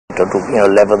or to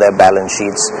lever their balance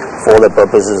sheets for the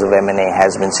purposes of M&A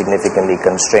has been significantly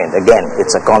constrained. Again,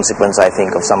 it's a consequence, I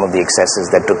think, of some of the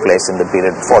excesses that took place in the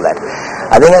period before that.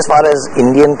 I think as far as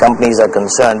Indian companies are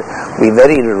concerned, we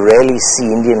very rarely see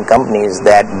Indian companies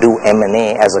that do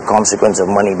M&A as a consequence of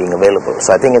money being available.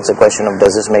 So I think it's a question of,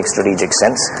 does this make strategic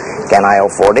sense? Can I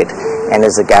afford it? And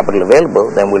is the capital available?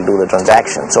 Then we'll do the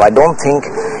transaction. So I don't think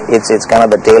it's kind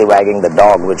of the tail wagging the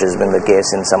dog, which has been the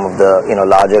case in some of the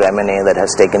larger M&A that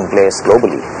has taken place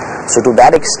globally. So to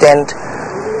that extent,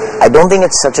 I don't think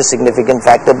it's such a significant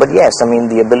factor, but yes, I mean,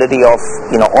 the ability of,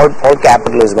 all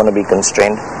capital is going to be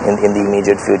constrained in the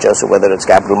immediate future. So whether it's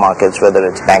capital markets, whether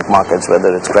it's bank markets,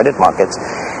 whether it's credit markets,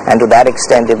 and to that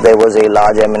extent, if there was a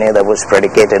large M&A that was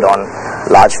predicated on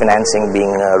large financing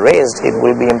being raised, it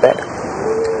will be impaired.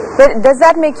 But does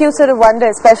that make you sort of wonder,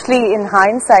 especially in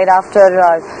hindsight after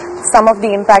some of the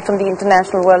impact from the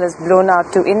international world has blown out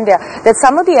to India, that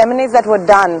some of the M&As that were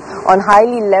done on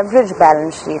highly leveraged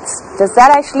balance sheets, does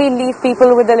that actually leave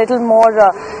people with a little more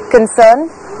concern?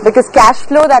 Because cash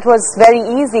flow that was very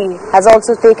easy has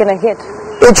also taken a hit.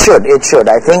 It should.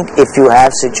 I think if you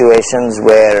have situations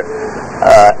where,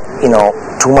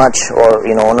 too much or,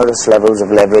 onerous levels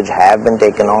of leverage have been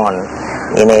taken on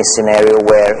in a scenario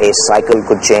where a cycle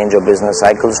could change or business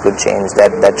cycles could change,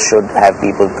 that should have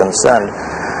people concerned.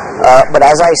 But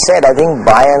as I said, I think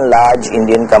by and large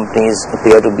Indian companies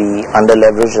appear to be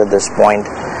under-leveraged at this point.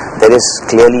 There is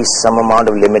clearly some amount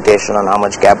of limitation on how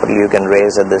much capital you can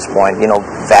raise at this point.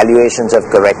 Valuations have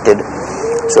corrected,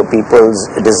 so people's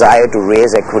desire to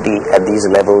raise equity at these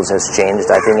levels has changed.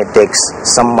 I think it takes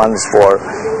some months for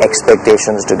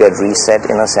expectations to get reset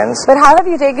in a sense. But how have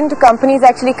you taken to companies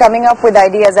actually coming up with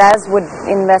ideas, as would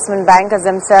investment bankers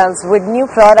themselves, with new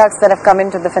products that have come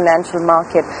into the financial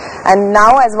market? And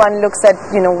now as one looks at,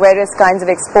 various kinds of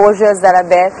exposures that are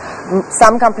there,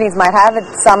 some companies might have it,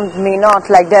 some may not,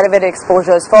 like derivative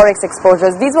exposures, forex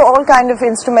exposures. These were all kind of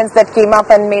instruments that came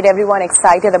up and made everyone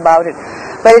excited about it.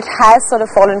 But it has sort of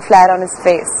fallen flat on its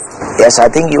face. Yes, I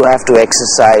think you have to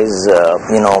exercise,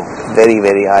 very,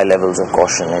 very high levels of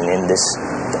caution in this.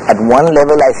 At one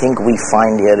level, I think we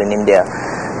find here in India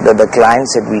that the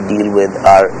clients that we deal with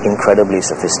are incredibly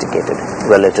sophisticated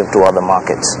relative to other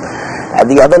markets. At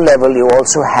the other level, you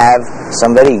also have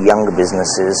some very young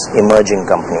businesses, emerging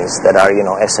companies that are,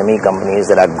 SME companies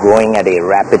that are growing at a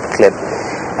rapid clip.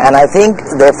 And I think,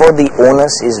 therefore, the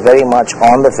onus is very much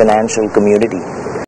on the financial community